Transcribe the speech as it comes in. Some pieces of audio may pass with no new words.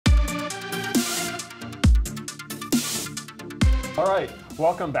All right,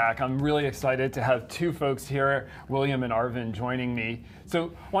 welcome back. I'm really excited to have two folks here, William and Arvind, joining me.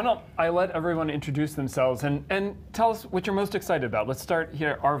 So why don't I let everyone introduce themselves and tell us what you're most excited about. Let's start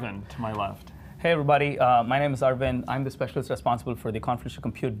here, Arvind, to my left. Hey everybody, my name is Arvind. I'm the specialist responsible for the confidential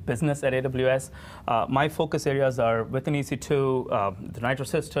compute business at AWS. My focus areas are within EC2, the Nitro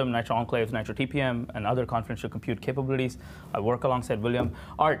system, Nitro Enclaves, Nitro TPM, and other confidential compute capabilities. I work alongside William.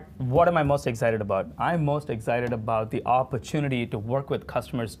 Art, what am I most excited about? I'm most excited about the opportunity to work with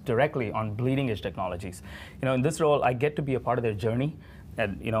customers directly on bleeding edge technologies. In this role, I get to be a part of their journey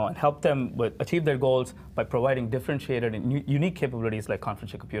and help them achieve their goals by providing differentiated and unique capabilities like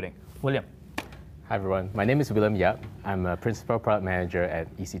confidential computing. William. Hi everyone, my name is William Yap. I'm a Principal Product Manager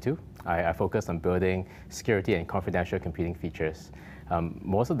at EC2. I focus on building security and confidential computing features.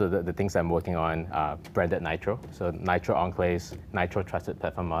 Most of the things I'm working on are branded Nitro, so Nitro Enclaves, Nitro Trusted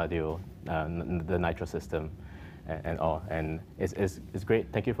Platform Module, the Nitro system, and all. And it's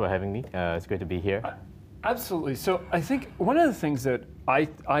great. Thank you for having me. It's great to be here. Absolutely. So I think one of the things that I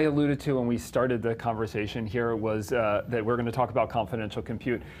alluded to when we started the conversation here was that we're going to talk about confidential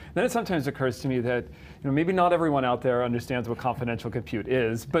compute. Then it sometimes occurs to me that maybe not everyone out there understands what confidential compute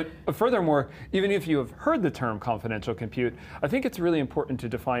is. But furthermore, even if you have heard the term confidential compute, I think it's really important to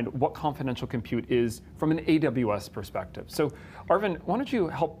define what confidential compute is from an AWS perspective. So Arvind, why don't you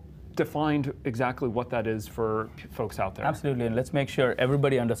help define exactly what that is for folks out there? Absolutely, and let's make sure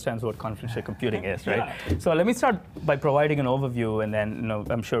everybody understands what confidential computing is, right? Yeah. So let me start by providing an overview, and then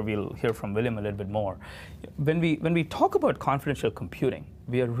I'm sure we'll hear from William a little bit more. When we talk about confidential computing,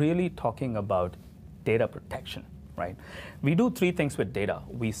 we are really talking about data protection, right? We do three things with data.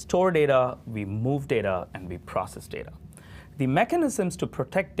 We store data, we move data, and we process data. The mechanisms to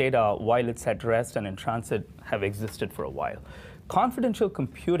protect data while it's at rest and in transit have existed for a while. Confidential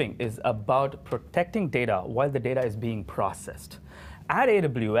computing is about protecting data while the data is being processed. At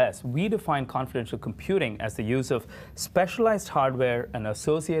AWS, we define confidential computing as the use of specialized hardware and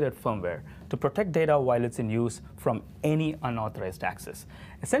associated firmware to protect data while it's in use from any unauthorized access.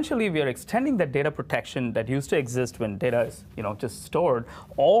 Essentially, we are extending that data protection that used to exist when data is just stored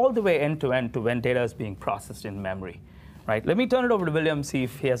all the way end to when data is being processed in memory. Right. Let me turn it over to William, see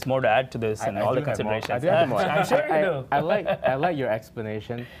if he has more to add to this and all the considerations. I do have more. I'm sure you do. I like your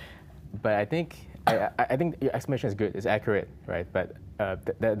explanation, but I think your explanation is good. It's accurate, right? But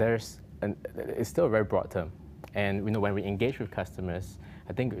it's still a very broad term, and when we engage with customers,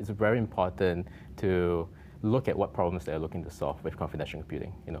 I think it's very important to look at what problems they're looking to solve with confidential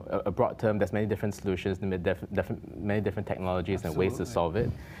computing. A broad term, there's many different solutions, many different technologies and ways to solve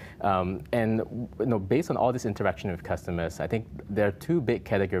it. And based on all this interaction with customers, I think there are two big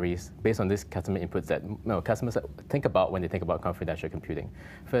categories based on these customer inputs that customers think about when they think about confidential computing.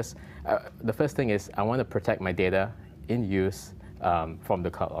 First, the first thing is I want to protect my data in use from the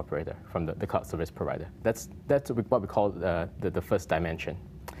cloud operator, from the cloud service provider. That's what we call the first dimension.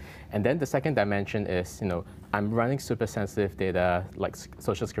 And then the second dimension is, I'm running super sensitive data like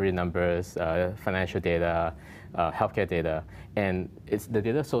social security numbers, financial data, healthcare data, and the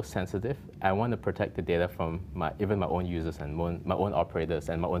data is so sensitive. I want to protect the data from even my own users and my own operators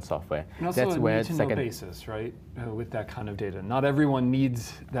and my own software. And also that's where need-to-know basis, right? With that kind of data, not everyone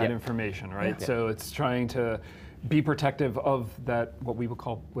needs that information, right? Yeah. So it's trying to be protective of that, what we would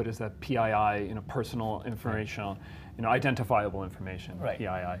call, what is that, PII, personal information, identifiable information, right.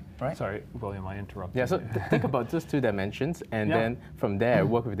 PII. Right. Sorry, William, I interrupted. Yeah, so think about just two dimensions, and then from there,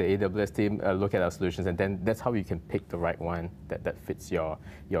 work with the AWS team, look at our solutions, and then that's how you can pick the right one that fits your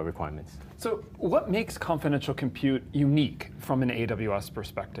requirements. So what makes confidential compute unique from an AWS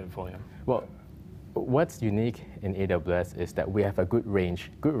perspective, William? Well, what's unique in AWS is that we have a good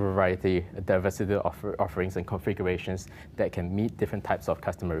range, good variety, a diversity of offerings and configurations that can meet different types of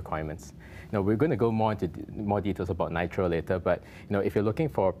customer requirements. Now, we're going to go more into more details about Nitro later, but if you're looking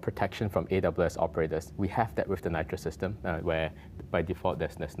for protection from AWS operators, we have that with the Nitro system, where by default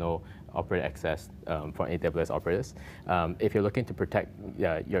there's no operator access from AWS operators. If you're looking to protect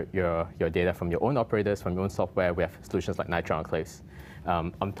your data from your own operators, from your own software, we have solutions like Nitro Enclaves.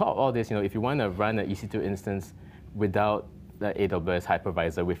 On top of all this, if you want to run an EC2 instance without the AWS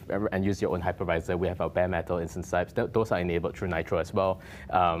hypervisor and use your own hypervisor, we have our bare metal instance types. Those are enabled through Nitro as well.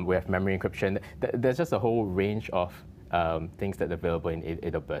 We have memory encryption. There's just a whole range of things that are available in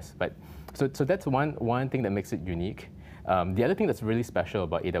AWS. But so that's one thing that makes it unique. The other thing that's really special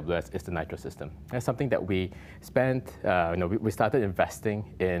about AWS is the Nitro system. That's something that we spent. We started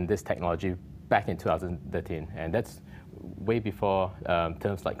investing in this technology back in 2013, and that's way before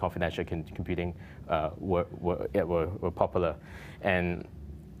terms like confidential computing were popular. And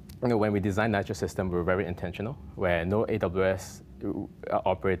when we design Nitro system, we're very intentional, where no AWS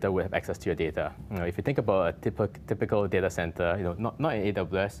operator will have access to your data. If you think about a typical data center, not in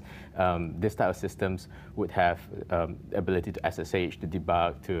AWS, this type of systems would have ability to SSH, to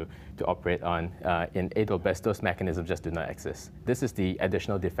debug, to operate on. In AWS, those mechanisms just do not exist. This is the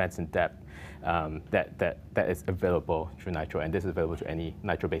additional defense in depth that is available through Nitro, and this is available to any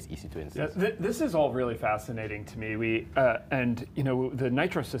Nitro-based EC2 instance. Yeah, this is all really fascinating to me. The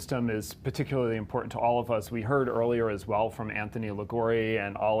Nitro system is particularly important to all of us. We heard earlier as well from Anthony Ligori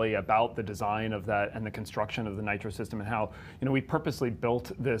and Ollie about the design of that and the construction of the Nitro system, and how we purposely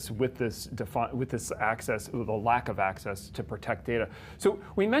built this with this access, the lack of access to protect data. So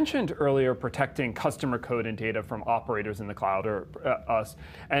we mentioned earlier protecting customer code and data from operators in the cloud, or us,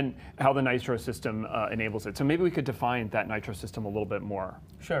 and how the Nitro system enables it. So maybe we could define that Nitro system a little bit more.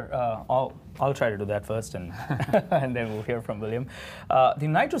 Sure. I'll try to do that first, and and then we'll hear from William. The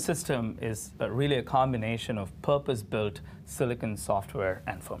Nitro system is really a combination of purpose-built silicon, software,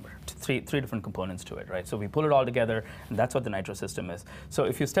 and firmware. Three different components to it, right? So we pull it all together, and that's what the Nitro system is. So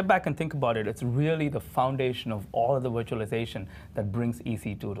if you step back and think about it, it's really the foundation of all of the virtualization that brings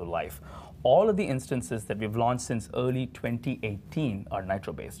EC2 to life. All of the instances that we've launched since early 2018 are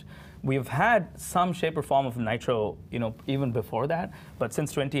Nitro-based. We've had some shape or form of Nitro, even before that, but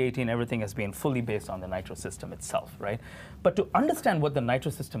since 2018, everything has been fully based on the Nitro system itself, right? But to understand what the Nitro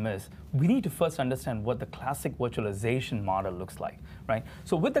system is, we need to first understand what the classic virtualization model looks like, right?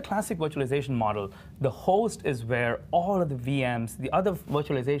 So with the classic virtualization model, the host is where all of the VMs, the other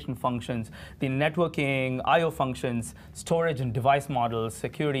virtualization functions, the networking, I/O functions, storage and device models,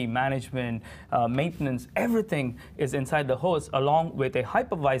 security management, maintenance, everything is inside the host, along with a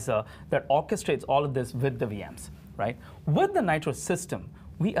hypervisor that orchestrates all of this with the VMs, right? With the Nitro system,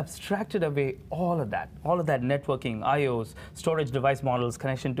 we abstracted away all of that networking, IOs, storage device models,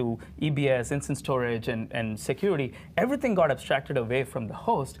 connection to EBS, instant storage, and security. Everything got abstracted away from the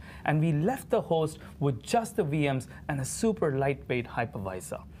host, and we left the host with just the VMs and a super lightweight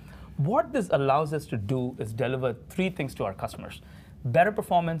hypervisor. What this allows us to do is deliver three things to our customers: better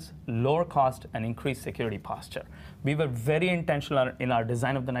performance, lower cost, and increased security posture. We were very intentional in our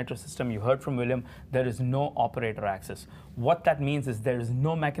design of the Nitro system. You heard from William, there is no operator access. What that means is there is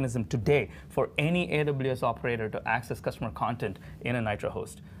no mechanism today for any AWS operator to access customer content in a Nitro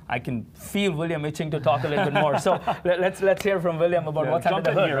host. I can feel William itching to talk a little bit more. So let's hear from William about what's under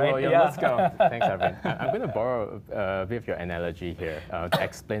the hood, here, right? William, let's go. Thanks, Arvind. I'm going to borrow a bit of your analogy here to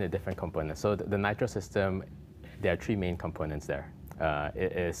explain the different components. So the Nitro system, there are three main components there.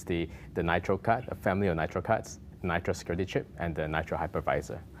 It is the Nitro card, a family of Nitro cards, Nitro security chip, and the Nitro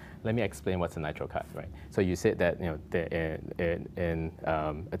hypervisor. Let me explain what's a Nitro card, right? So you said that in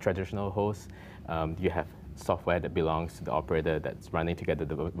a traditional host, you have software that belongs to the operator that's running together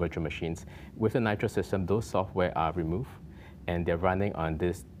the virtual machines. With the Nitro system, those software are removed, and they're running on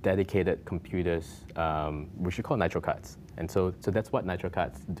these dedicated computers, which we call Nitro cards. And so that's what Nitro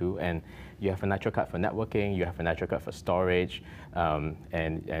cards do. And you have a Nitro card for networking, you have a Nitro card for storage,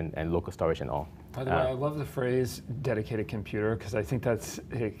 and local storage and all. By the way, I love the phrase dedicated computer, because I think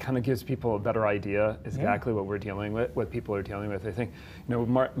it kind of gives people a better idea exactly what we're dealing with, what people are dealing with. I think,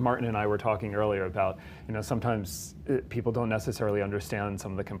 Martin and I were talking earlier about, sometimes people don't necessarily understand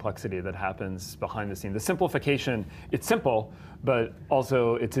some of the complexity that happens behind the scene. The simplification, it's simple, but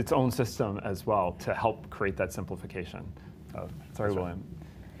also it's its own system as well to help create that simplification. Sorry, William.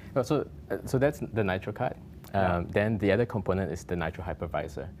 Well, so that's the Nitro card. Then the other component is the Nitro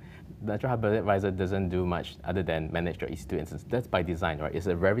hypervisor. The Nitro hypervisor doesn't do much other than manage your EC2 instance. That's by design, right? It's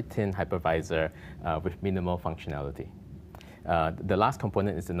a very thin hypervisor with minimal functionality. The last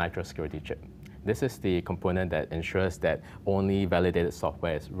component is the Nitro security chip. This is the component that ensures that only validated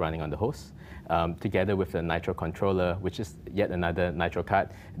software is running on the host. Together with the Nitro controller, which is yet another Nitro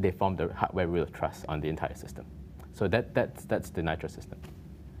card, they form the hardware root of trust on the entire system. So that's the Nitro system.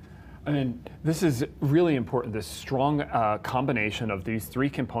 I mean, this is really important, this strong combination of these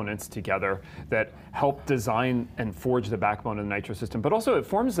three components together that help design and forge the backbone of the Nitro system, but also it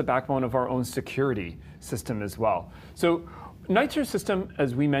forms the backbone of our own security system as well. So Nitro system,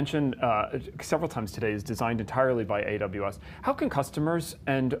 as we mentioned several times today, is designed entirely by AWS. How can customers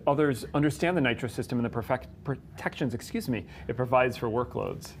and others understand the Nitro system and the protections, it provides for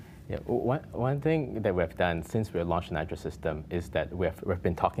workloads? Yeah, one thing that we've done since we launched the Nitro system is that we've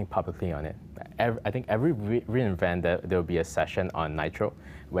been talking publicly on it. I think every reInvent there will be a session on Nitro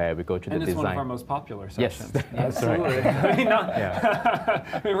where we go through the design. And it's one of our most popular sessions. Yes, absolutely. Right.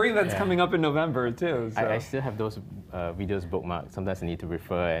 reInvent's coming up in November too. So. I still have those videos bookmarked. Sometimes I need to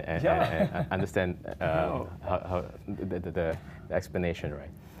refer and understand how the explanation, right?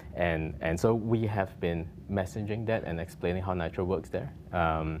 And so we have been messaging that and explaining how Nitro works there.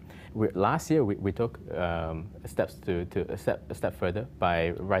 Last year, we took steps to a step further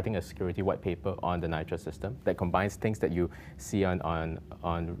by writing a security white paper on the Nitro system that combines things that you see on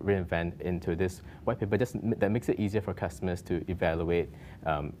reInvent into this white paper, that makes it easier for customers to evaluate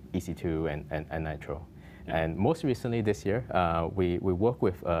EC2 and Nitro. And most recently this year, we worked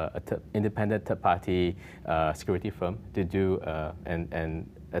with an independent third-party security firm to do an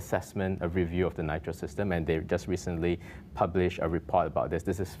assessment, a review of the Nitro system, and they just recently published a report about this.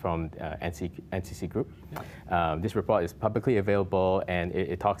 This is from NCC Group. This report is publicly available, and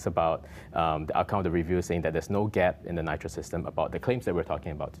it talks about the outcome of the review, saying that there's no gap in the Nitro system about the claims that we're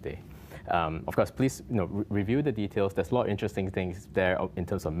talking about today. Of course, please review the details. There's a lot of interesting things there in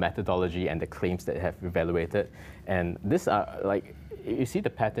terms of methodology and the claims that have evaluated. And this are you see the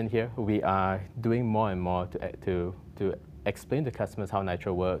pattern here. We are doing more and more to explain to customers how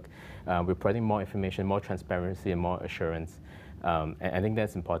Nitro work. We're providing more information, more transparency, and more assurance. And I think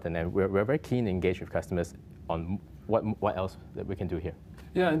that's important. And we're very keen to engage with customers on what else that we can do here.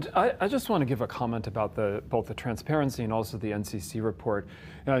 Yeah, and I just want to give a comment about both the transparency and also the NCC report.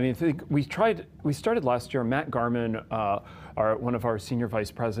 I mean, I think we started last year. Matt Garman, one of our senior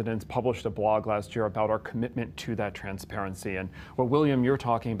vice presidents, published a blog last year about our commitment to that transparency. And what William, you're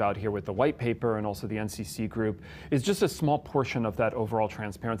talking about here with the white paper and also the NCC group is just a small portion of that overall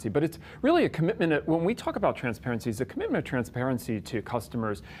transparency. But it's really a commitment. When we talk about transparency, it's a commitment of transparency to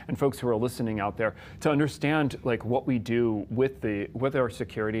customers and folks who are listening out there to understand what we do with our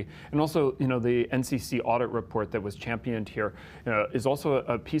security, and also the NCC audit report that was championed here is also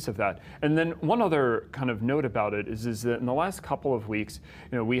a piece of that. And then one other kind of note about it is that in the last couple of weeks,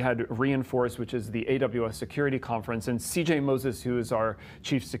 we had Reinforce, which is the AWS security conference, and CJ Moses, who is our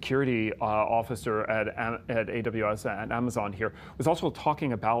chief security officer at AWS and Amazon here, was also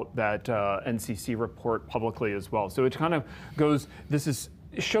talking about that NCC report publicly as well. So it kind of goes,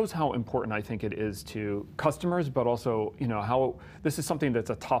 it shows how important I think it is to customers, but also how this is something that's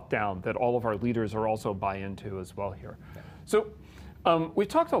a top-down that all of our leaders are also buy into as well here. Yeah. So we've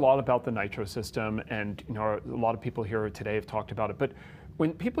talked a lot about the Nitro system, and a lot of people here today have talked about it. But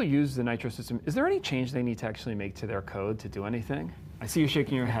when people use the Nitro system, is there any change they need to actually make to their code to do anything? I see you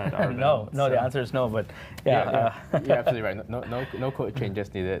shaking your head. No, the answer is no. But yeah, you're absolutely right. No code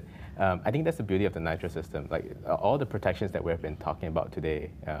changes needed. I think that's the beauty of the Nitro system. All the protections that we've been talking about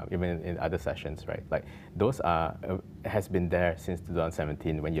today, even in other sessions, right? Those has been there since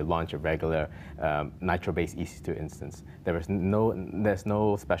 2017 when you launch a regular Nitro-based EC2 instance. There's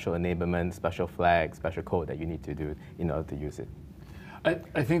no special enablement, special flag, special code that you need to do in order to use it.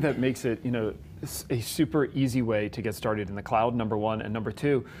 I think that makes it, a super easy way to get started in the cloud, number one, and number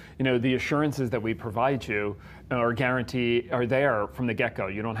two, the assurances that we provide you are there from the get-go.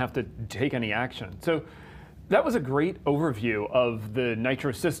 You don't have to take any action. So that was a great overview of the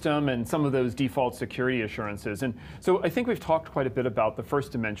Nitro system and some of those default security assurances. And so I think we've talked quite a bit about the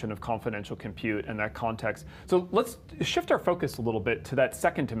first dimension of confidential compute and that context. So let's shift our focus a little bit to that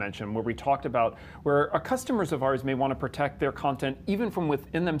second dimension where we talked about where our customers of ours may want to protect their content even from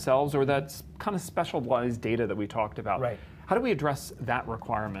within themselves, or that kind of specialized data that we talked about. Right. How do we address that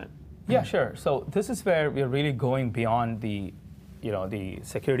requirement? Yeah, sure. So this is where we're really going beyond the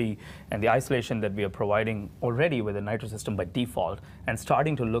security and the isolation that we are providing already with the Nitro system by default, and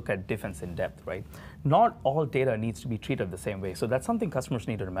starting to look at defense in depth, right? Not all data needs to be treated the same way. So that's something customers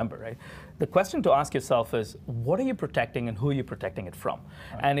need to remember, right? The question to ask yourself is, what are you protecting and who are you protecting it from?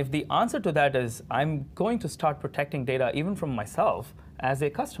 Right. And if the answer to that is, I'm going to start protecting data even from myself as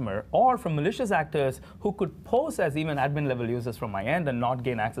a customer, or from malicious actors who could pose as even admin level users from my end and not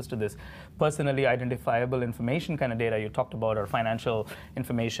gain access to this personally identifiable information kind of data you talked about, or financial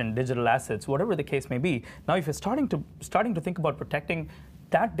information, digital assets, whatever the case may be. Now, if you're starting to think about protecting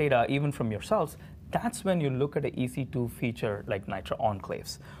that data even from yourselves, that's when you look at an EC2 feature like Nitro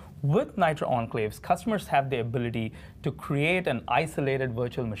Enclaves. With Nitro Enclaves, customers have the ability to create an isolated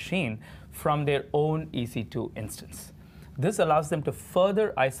virtual machine from their own EC2 instance. This allows them to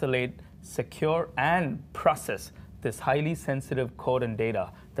further isolate, secure, and process this highly sensitive code and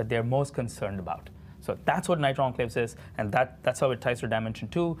data that they're most concerned about. So that's what Nitro Enclaves is, and that's how it ties to Dimension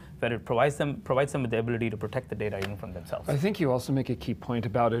 2, where it provides them with the ability to protect the data even from themselves. I think you also make a key point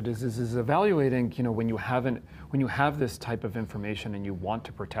about it is evaluating, when you have this type of information and you want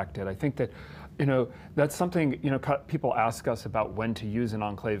to protect it. I think that, that's something, people ask us about when to use an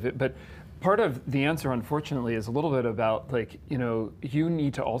enclave, but part of the answer, unfortunately, is a little bit about you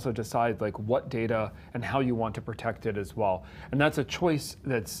need to also decide what data and how you want to protect it as well. And that's a choice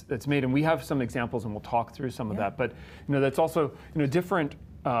that's made. And we have some examples, and we'll talk through some of that. But that's also different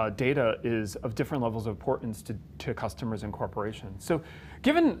data is of different levels of importance to customers and corporations. So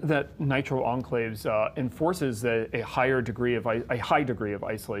given that Nitro Enclaves enforces a high degree of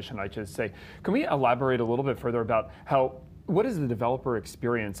isolation, I should say, can we elaborate a little bit further about what is the developer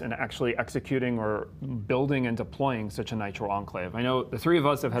experience in actually executing or building and deploying such a Nitro Enclave? I know the three of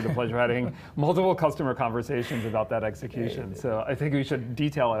us have had the pleasure of having multiple customer conversations about that execution. So I think we should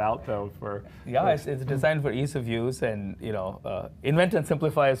detail it out, though. It's designed for ease of use, and invent and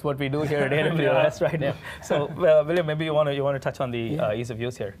simplify is what we do here at AWS right now. So William, maybe you want to touch on the ease of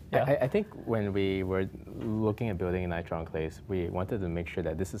use here. Yeah. I think when we were looking at building Nitro Enclaves, we wanted to make sure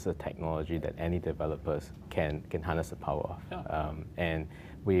that this is a technology that any developers can harness the power of. Yeah. And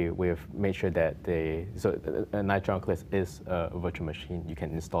we've made sure that a Nitro Enclave is a virtual machine. You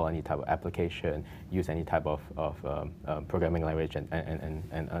can install any type of application, use any type of programming language and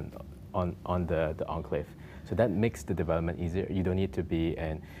on the Enclave. So that makes the development easier. You don't need to be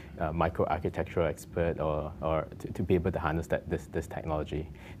a microarchitectural expert or to be able to harness this technology.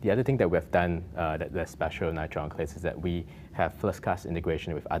 The other thing that we've done that's special in Nitro Enclaves is that we have first-class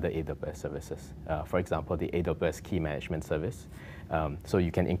integration with other AWS services. For example, the AWS Key Management Service. So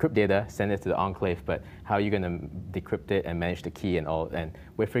you can encrypt data, send it to the Enclave, but how are you going to decrypt it and manage the key and all? And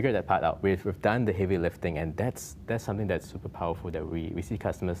we figured that part out. We've done the heavy lifting, and that's something that's super powerful that we see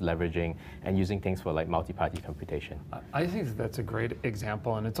customers leveraging and using things for like multi-party computation. I think that's a great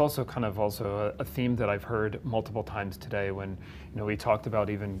example, and it's also kind of a theme that I've heard multiple times today when we talked about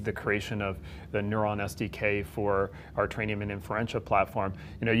even the creation of the Neuron SDK for our Trainium and Inferentia platform.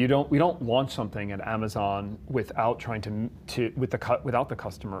 We don't launch something at Amazon without trying without the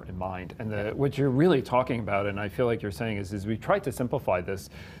customer in mind. And what you're really talking about, and I feel like you're saying, is we try to simplify this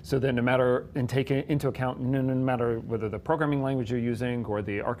so that no matter, and take into account no matter whether the programming language you're using or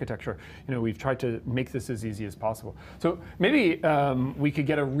the architecture, we've tried to make this as easy as possible. So maybe we could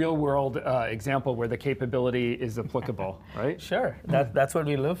get a real world example where the capability is applicable, right? Sure, that's what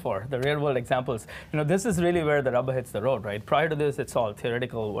we live for, the real world examples. This is really where the rubber hits the road, right? Prior to this, it's all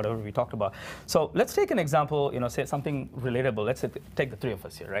theoretical, whatever we talked about. So let's take an example, say something relatable. Let's take the three of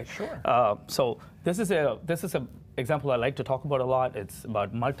us here, right? Sure. So this is a example I like to talk about a lot. It's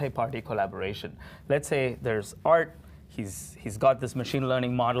about multi-party collaboration. Let's say there's Art. He's got this machine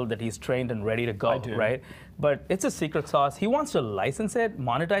learning model that he's trained and ready to go, right? But it's a secret sauce. He wants to license it,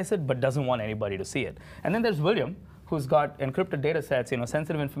 monetize it, but doesn't want anybody to see it. And then there's William, who's got encrypted data sets,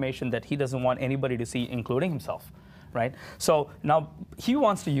 sensitive information that he doesn't want anybody to see, including himself, right? So now he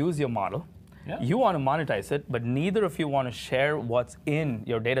wants to use your model. Yeah. You want to monetize it, but neither of you want to share what's in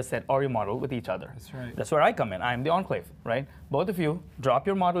your data set or your model with each other. That's right. That's where I come in. I'm the Enclave, right? Both of you drop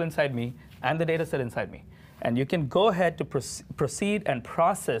your model inside me and the data set inside me. And you can go ahead to proceed and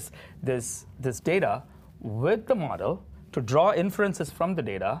process this data with the model to draw inferences from the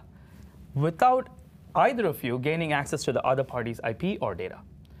data without either of you gaining access to the other party's IP or data.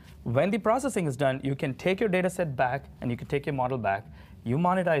 When the processing is done, you can take your data set back and you can take your model back. You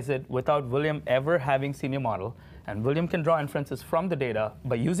monetize it without William ever having seen your model, and William can draw inferences from the data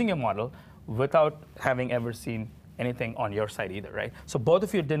by using your model without having ever seen anything on your side either, right? So both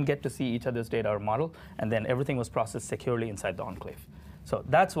of you didn't get to see each other's data or model, and then everything was processed securely inside the Enclave. So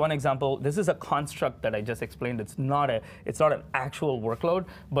that's one example. This is a construct that I just explained. It's not an actual workload,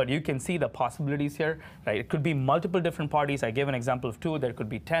 but you can see the possibilities here, right? It could be multiple different parties. I gave an example of 2. There could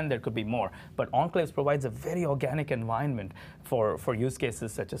be 10. There could be more. But Enclaves provides a very organic environment for use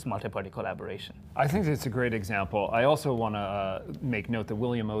cases such as multi-party collaboration. I think it's a great example. I also want to make note that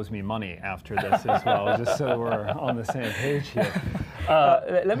William owes me money after this as well, just so we're on the same page here.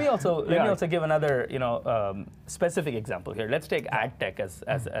 Let me also give another specific example here. Let's take ad tech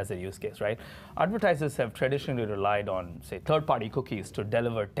as a use case, right? Advertisers have traditionally relied on, say, third-party cookies to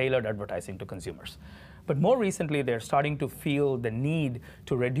deliver tailored advertising to consumers. But more recently, they're starting to feel the need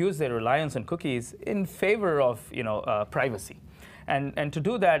to reduce their reliance on cookies in favor of privacy. And to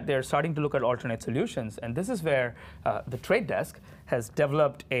do that, they're starting to look at alternate solutions. And this is where the Trade Desk has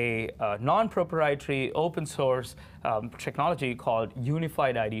developed a non-proprietary open source technology called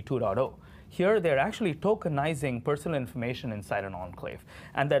Unified ID 2.0. Here, they're actually tokenizing personal information inside an Enclave.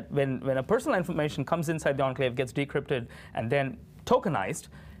 And that when a personal information comes inside the Enclave, gets decrypted, and then tokenized,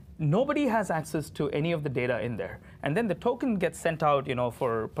 nobody has access to any of the data in there. And then the token gets sent out,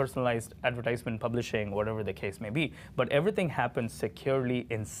 for personalized advertisement, publishing, whatever the case may be. But everything happens securely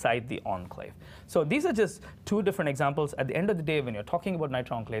inside the Enclave. So these are just 2 different examples. At the end of the day, when you're talking about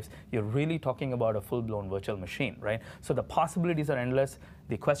Nitro Enclaves, you're really talking about a full-blown virtual machine, right? So the possibilities are endless.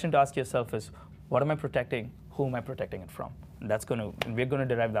 The question to ask yourself is, what am I protecting? Who who am I protecting it from? And we're going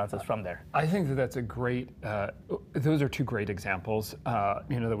to derive the answers from there. I think that that's a great, those are two great examples,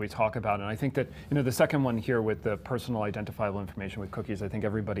 that we talk about. And I think that, the second one here with the personal identifiable information with cookies, I think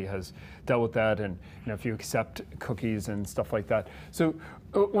everybody has dealt with that. And, if you accept cookies and stuff like that. So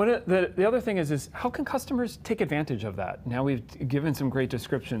the other thing is how can customers take advantage of that? Now we've given some great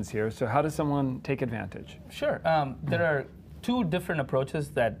descriptions here. So how does someone take advantage? Sure. There are two different approaches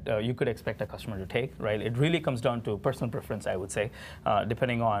that you could expect a customer to take, right? It really comes down to personal preference, I would say,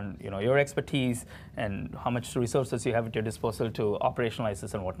 depending on your expertise and how much resources you have at your disposal to operationalize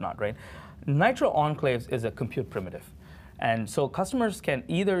this and whatnot, right? Nitro Enclaves is a compute primitive. And so customers can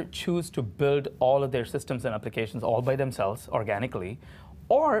either choose to build all of their systems and applications all by themselves organically,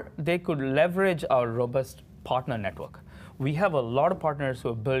 or they could leverage our robust partner network. We have a lot of partners who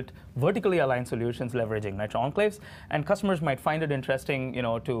have built vertically aligned solutions leveraging Nitro Enclaves, and customers might find it interesting,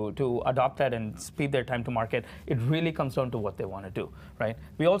 to adopt that and speed their time to market. It really comes down to what they want to do, right?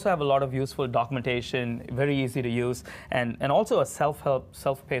 We also have a lot of useful documentation, very easy to use, and also a self-help,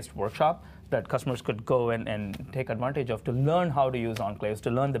 self-paced workshop that customers could go and take advantage of to learn how to use Enclaves, to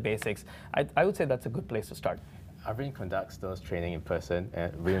learn the basics. I would say that's a good place to start. Arvind conducts those training in person,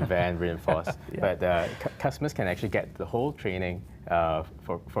 reinvent, reinforce. Yeah. But customers can actually get the whole training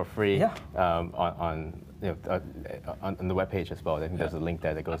for free on the webpage as well. I think there's a link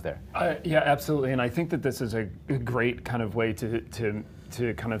there that goes there. Yeah, absolutely. And I think that this is a great kind of way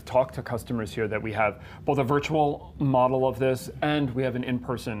to kind of talk to customers here, that we have both a virtual model of this and we have an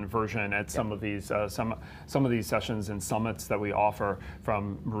in-person version at some of these some of these sessions and summits that we offer,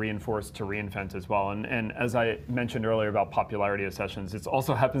 from Reinforce to reInvent as well. And as I mentioned earlier about popularity of sessions, it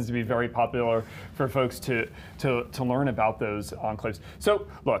also happens to be very popular for folks to learn about those enclaves. So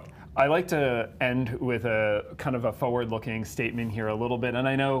look, I like to end with a kind of a forward-looking statement here a little bit, and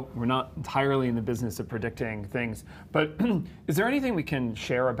I know we're not entirely in the business of predicting things, but is there anything we can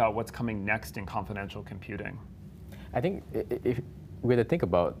share about what's coming next in confidential computing? I think if we were to think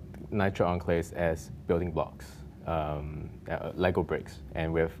about Nitro Enclaves as building blocks, Lego bricks,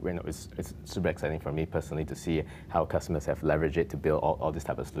 and it's super exciting for me personally to see how customers have leveraged it to build all this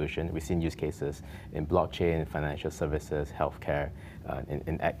type of solution. We've seen use cases in blockchain, financial services, healthcare,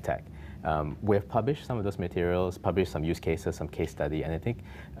 in ag tech. We've published some of those materials, published some use cases, some case study, and I think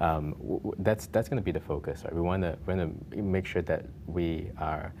that's going to be the focus. Right? We want to make sure that we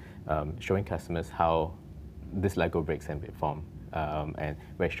are showing customers how this Lego bricks can be formed. And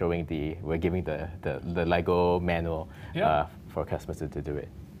we're giving the Lego manual for customers to do it.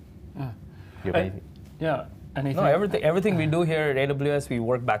 Yeah. Anything? No, everything we do here at AWS, we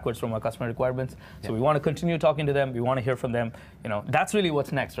work backwards from our customer requirements. So we want to continue talking to them. We want to hear from them. That's really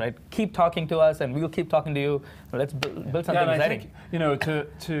what's next, right? Keep talking to us, and we'll keep talking to you. Let's build something exciting. I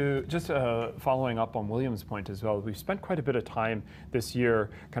think, to just following up on William's point as well, we've spent quite a bit of time this year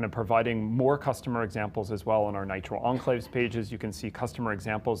kind of providing more customer examples as well on our Nitro Enclaves pages. You can see customer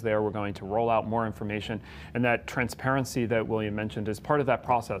examples there. We're going to roll out more information, and that transparency that William mentioned is part of that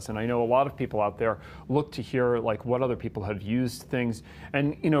process. And I know a lot of people out there look to hear like what other people have used things,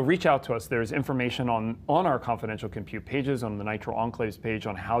 and reach out to us. There's information on our confidential compute pages, on the Nitro Enclaves page,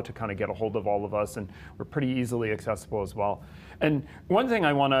 on how to kind of get a hold of all of us, and we're pretty easily accessible as well. And one thing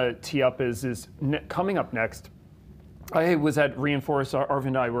I want to tee up is coming up next. I was at Reinforce. Arvind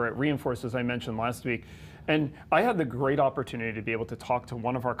and I were at Reinforce, as I mentioned last week. And I had the great opportunity to be able to talk to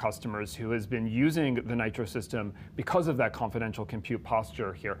one of our customers who has been using the Nitro system because of that confidential compute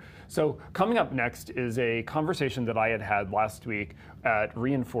posture here. So coming up next is a conversation that I had last week at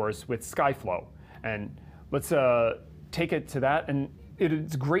Reinforce with Skyflow. And let's take it to that. And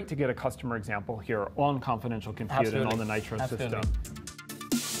it's great to get a customer example here on confidential compute and on the Nitro system.